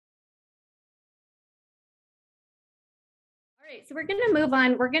right, so we're going to move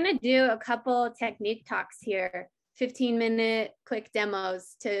on. We're going to do a couple technique talks here, 15-minute quick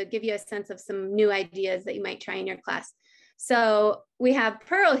demos to give you a sense of some new ideas that you might try in your class. So we have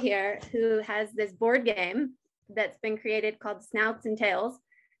Perle here, who has this board game that's been created called Snouts and Tails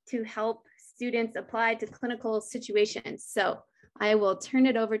to help students apply to clinical situations. So I will turn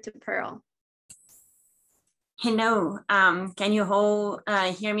it over to Perle. Hello, can you all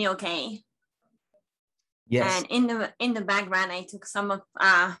hear me okay? Yes. And in the background, I took some of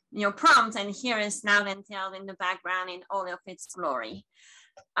your prompts, and here is Snout and Tail in the background in all of its glory.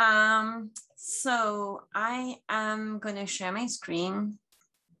 So I am gonna share my screen.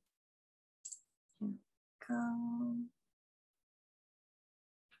 Here we go.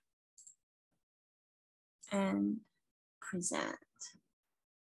 And present.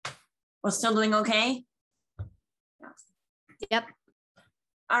 We're still doing okay? Yep.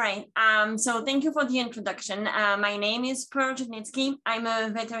 All right, so thank you for the introduction. My name is Perle Zhitnitskiy. I'm a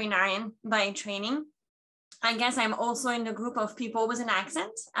veterinarian by training. I guess I'm also in the group of people with an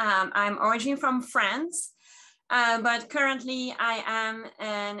accent. I'm originally from France, but currently I am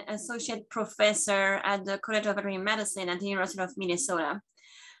an associate professor at the College of Veterinary Medicine at the University of Minnesota.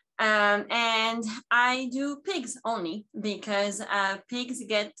 And I do pigs only because pigs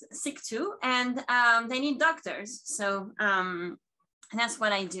get sick too, and they need doctors. So that's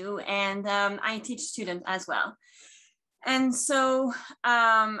what I do. And I teach students as well. And so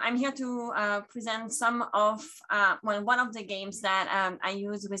I'm here to present some of, one of the games that I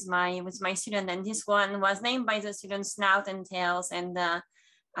use with my student. And this one was named by the student Snout and Tails. And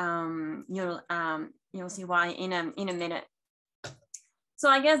you'll see why in a minute. So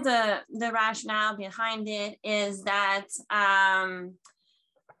I guess the rationale behind it is that,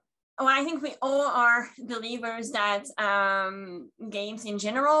 I think we all are believers that games in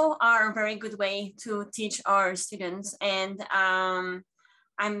general are a very good way to teach our students. And I'm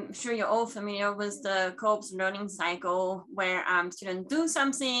sure you're all familiar with the co-op learning cycle where students do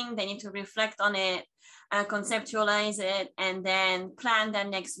something, they need to reflect on it, conceptualize it, and then plan their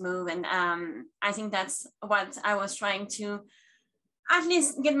next move. And I think that's what I was trying to at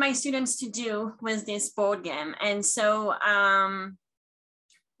least get my students to do with this board game. And so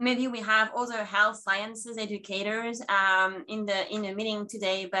maybe we have other health sciences educators in the meeting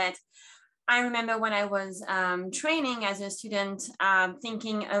today, but I remember when I was training as a student,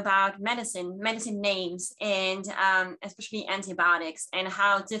 thinking about medicine names, and especially antibiotics, and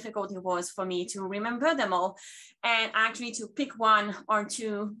how difficult it was for me to remember them all, and actually to pick one or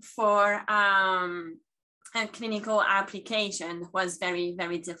two for a clinical application was very,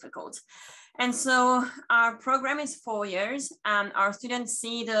 very difficult. And so our program is 4 years. Our students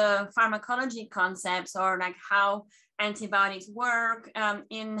see the pharmacology concepts, or like how antibiotics work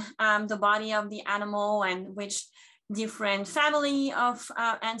in the body of the animal, and which different family of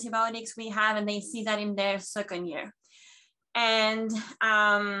antibiotics we have, and they see that in their second year. And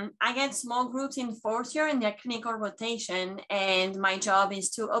I get small groups in 4th year in their clinical rotation, and my job is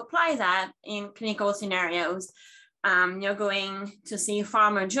to apply that in clinical scenarios. You're going to see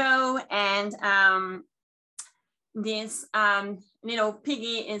Farmer Joe, and this little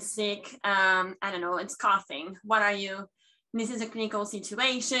piggy is sick. I don't know, it's coughing. What are you? This is a clinical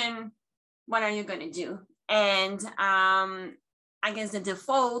situation. What are you going to do? And I guess the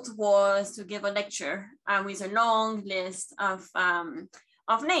default was to give a lecture with a long list of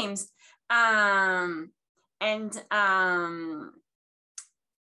names.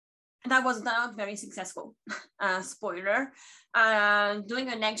 That was not very successful, spoiler. Doing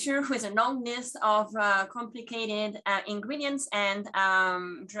a lecture with a long list of complicated ingredients and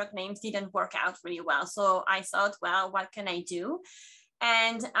drug names didn't work out really well. So I thought, well, what can I do?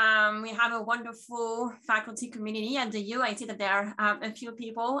 And we have a wonderful faculty community at the U. I see that there are a few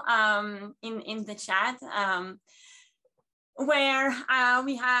people in the chat where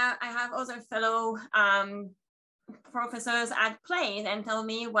I have other fellow professors at play and tell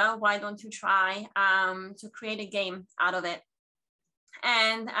me, well, why don't you try to create a game out of it?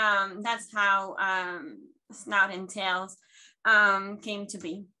 And that's how Snout and Tails came to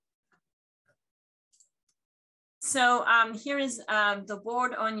be. So here is the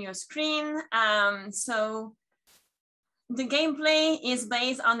board on your screen. So the gameplay is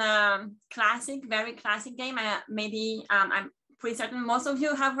based on a classic, very classic game. I'm pretty certain most of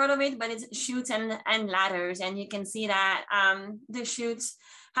you have heard of it, but it's Chutes and Ladders. And you can see that the chutes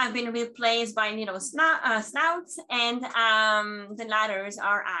have been replaced by little snouts, and the ladders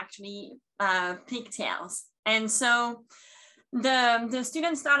are actually pigtails. And so the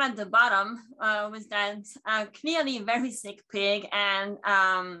students start at the bottom with that clearly very sick pig, and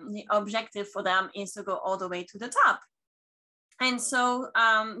the objective for them is to go all the way to the top. And so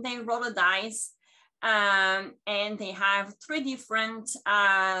they roll a dice, and they have 3 different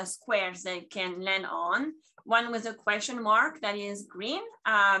squares they can land on. One with a question mark, that is green.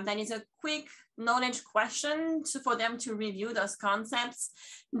 That is a quick knowledge question for them to review those concepts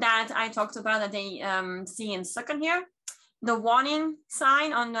that I talked about that they see in second year. The warning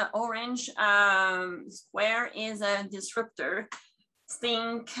sign on the orange square is a disruptor.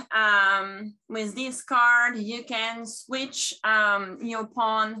 Think with this card, you can switch your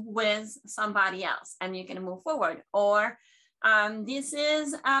pawn with somebody else and you can move forward. Or this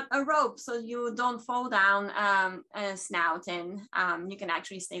is a rope, so you don't fall down a snout and you can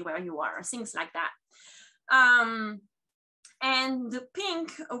actually stay where you are, things like that. And the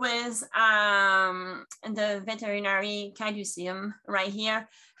pink with the veterinary caduceum right here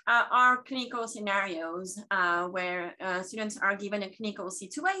are clinical scenarios where students are given a clinical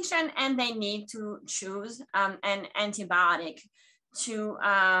situation and they need to choose an antibiotic to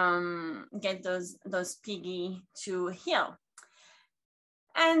get those piggy to heal.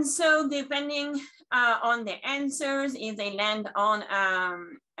 And so depending on the answers, if they land on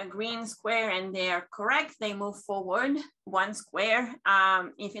a green square and they're correct, they move forward 1 square.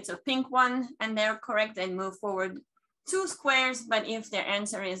 If it's a pink one and they're correct, they move forward 2 squares, but if their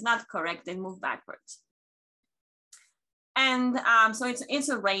answer is not correct, they move backwards. And so it's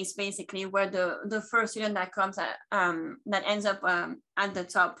a race basically where the first student that comes at, that ends up at the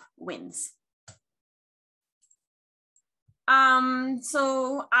top wins.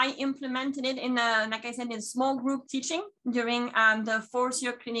 So I implemented it in like I said, in small group teaching during the 4th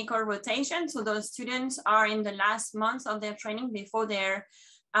year clinical rotation. So those students are in the last months of their training before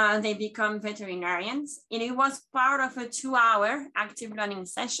they become veterinarians. And it was part of a 2-hour active learning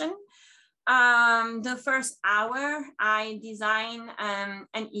session. The first hour, I designed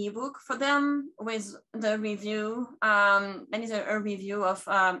an ebook for them with the review. That is a review of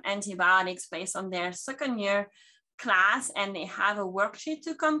antibiotics based on their 2nd year class, and they have a worksheet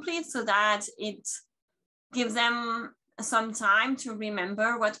to complete so that it gives them some time to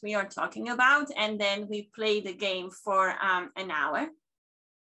remember what we are talking about, and then we play the game for an hour.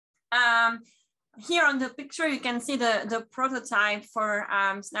 Here on the picture, you can see the prototype for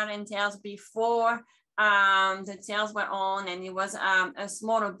Snouts and Tails before the tails were on, and it was a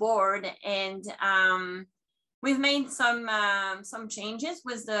smaller board, and we've made some changes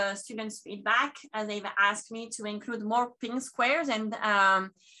with the students' feedback, as they've asked me to include more pink squares and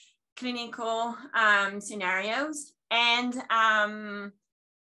clinical scenarios. And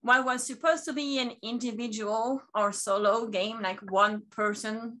what was supposed to be an individual or solo game, like one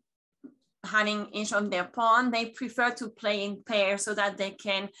person having each of their pawn, they prefer to play in pairs so that they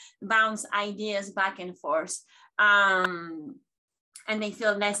can bounce ideas back and forth. And they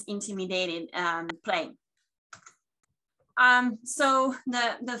feel less intimidated playing. So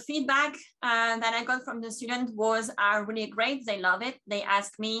the feedback that I got from the student was really great. They love it. They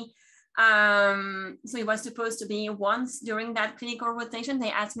asked me, so it was supposed to be once during that clinical rotation.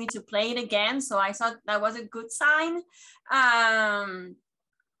 They asked me to play it again. So I thought that was a good sign.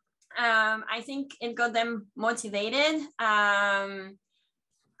 I think it got them motivated.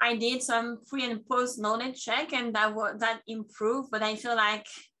 I did some pre and post knowledge check, and that improved, but I feel like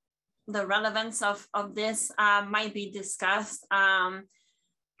the relevance of this might be discussed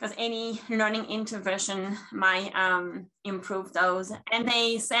because any learning intervention might improve those. And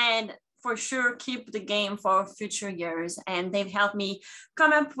they said, for sure, keep the game for future years. And they've helped me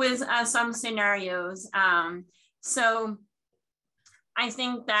come up with some scenarios. So I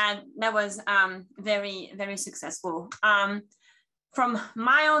think that was very, very successful. From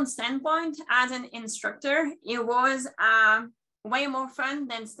my own standpoint, as an instructor, it was way more fun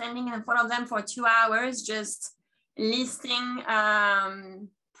than standing in front of them for 2 hours, just listing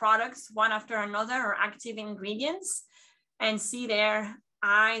products one after another or active ingredients, and see their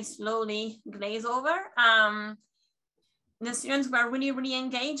eyes slowly glaze over. The students were really, really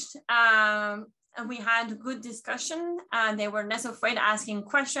engaged. We had good discussion. They were less afraid asking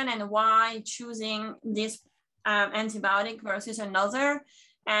questions and why choosing this antibiotic versus another,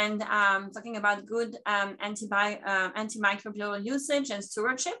 and talking about good antimicrobial usage and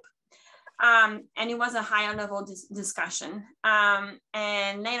stewardship. And it was a higher level discussion.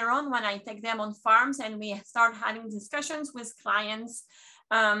 And later on, when I take them on farms and we start having discussions with clients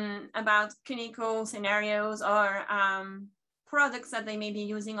about clinical scenarios or products that they may be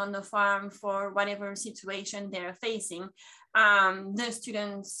using on the farm for whatever situation they're facing, the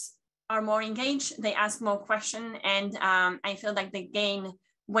students are more engaged, they ask more questions, and I feel like they gain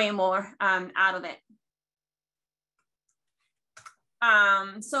way more out of it.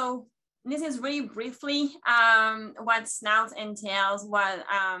 So this is really briefly what Snouts and Tails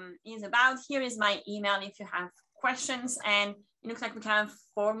is about. Here is my email if you have questions, and it looks like we have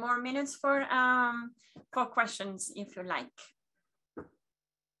 4 more minutes for questions if you like.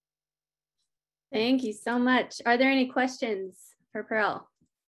 Thank you so much. Are there any questions for Perle?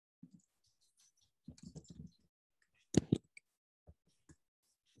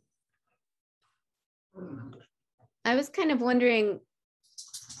 I was kind of wondering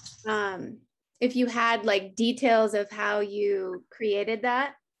if you had like details of how you created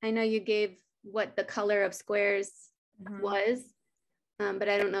that. I know you gave what the color of squares was, but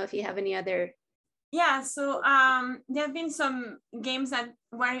I don't know if you have any other. Yeah, so there have been some games that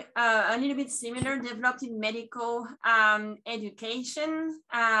were a little bit similar, developed in medical education.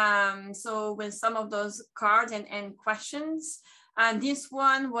 So with some of those cards and questions. This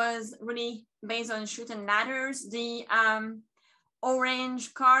one was really based on shoot and ladders. The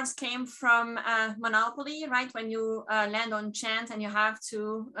orange cards came from Monopoly, right? When you land on chance and you have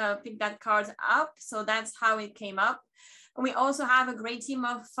to pick that card up. So that's how it came up. We also have a great team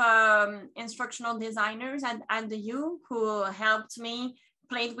of instructional designers at the U who helped me,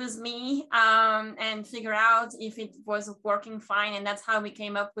 played with me, and figure out if it was working fine. And that's how we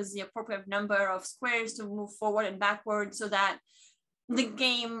came up with the appropriate number of squares to move forward and backward, so that the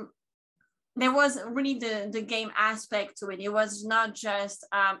game, there was really the game aspect to it. It was not just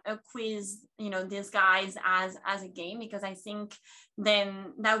a quiz, you know, disguised as a game, because I think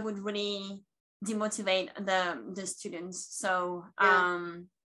then that would really demotivate the students. So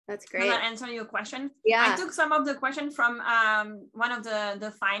that's great. Does that answer your question? Yeah. I took some of the question from one of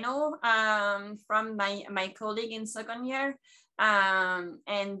the final from my colleague in second year, and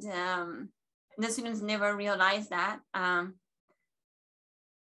the students never realized that.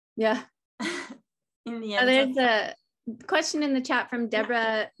 Yeah. In the end, there's a question in the chat from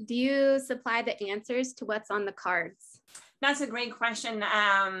Deborah. Do you supply the answers to what's on the cards? That's a great question.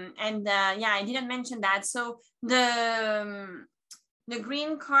 Yeah, I didn't mention that. So the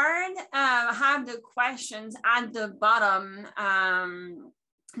green card have the questions at the bottom.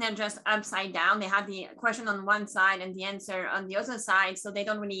 They're just upside down. They have the question on one side and the answer on the other side. So they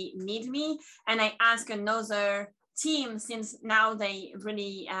don't really need me. And I ask another team, since now they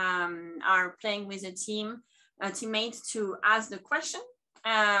really are playing with a teammate to ask the question.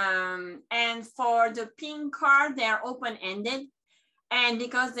 And for the pink card, they are open-ended, and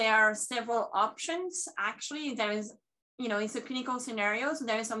because there are several options, actually there is, you know, it's a clinical scenario, so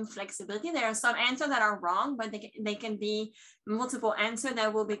there is some flexibility. There are some answers that are wrong, but they can be multiple answers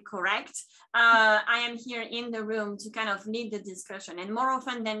that will be correct. I am here in the room to kind of lead the discussion, and more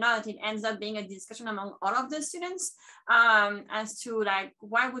often than not, it ends up being a discussion among all of the students as to like,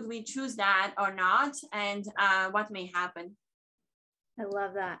 why would we choose that or not, and what may happen. I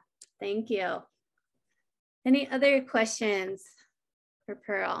love that. Thank you. Any other questions for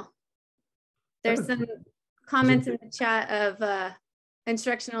Perle? There's some comments in the chat of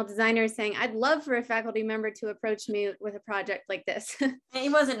instructional designers saying, I'd love for a faculty member to approach me with a project like this.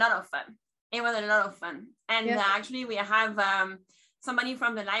 It was a lot of fun. It was a lot of fun. And actually we have somebody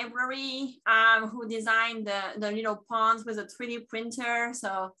from the library who designed the little ponds with a 3D printer.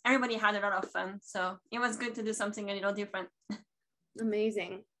 So everybody had a lot of fun. So it was good to do something a little different.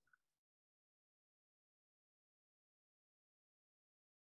 Amazing.